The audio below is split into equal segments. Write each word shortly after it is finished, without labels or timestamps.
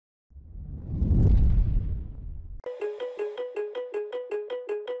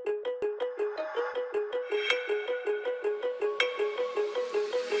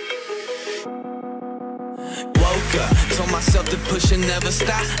told myself to push and never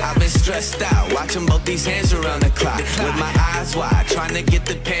stop. I've been stressed out, watching both these hands around the clock. With my eyes wide, trying to get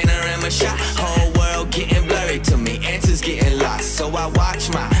the panorama shot. Whole world getting blurry to me, answers getting lost. So I watch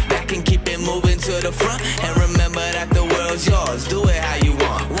my back and keep it moving to the front. And remember that the world's yours, do it how you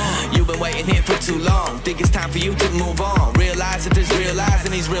want. You've been waiting here for too long, think it's time for you to move on. Realize that there's real lies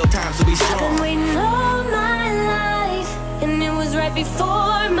in these real times to be strong. I've been waiting all my life, and it was right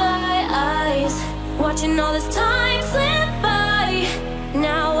before my eyes. Watching all this time slip by,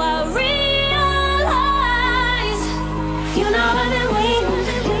 now I realize. You know I've been waiting,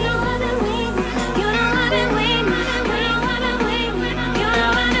 you know I've been waiting, you know I've been waiting, you know I've been waiting, you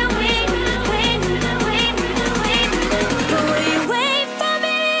know I've been waiting, waiting. But will you wait for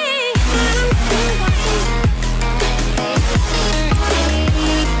me?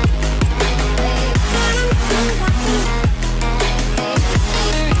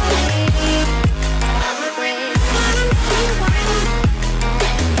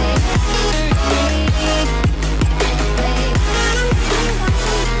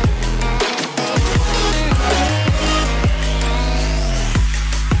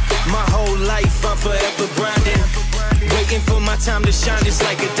 I'm forever grinding, waiting for my time to shine just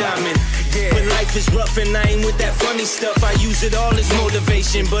like a diamond. When life is rough and I ain't with that funny stuff, I use it all as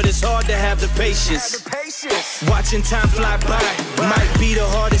motivation, but it's hard to have the patience. Watching time fly by might be the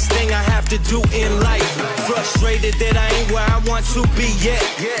hardest thing I have to do in life. Frustrated that I ain't where I want to be yet,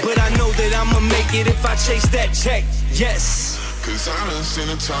 but I know that I'ma make it if I chase that check, yes. Cause I done seen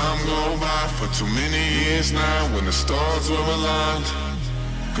the time go by for too many years now when the stars were aligned.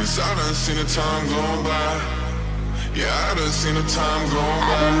 Cause I done seen the time go by. Yeah, I done seen the time go by.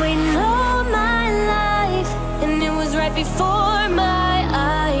 I've been waiting all my life, and it was right before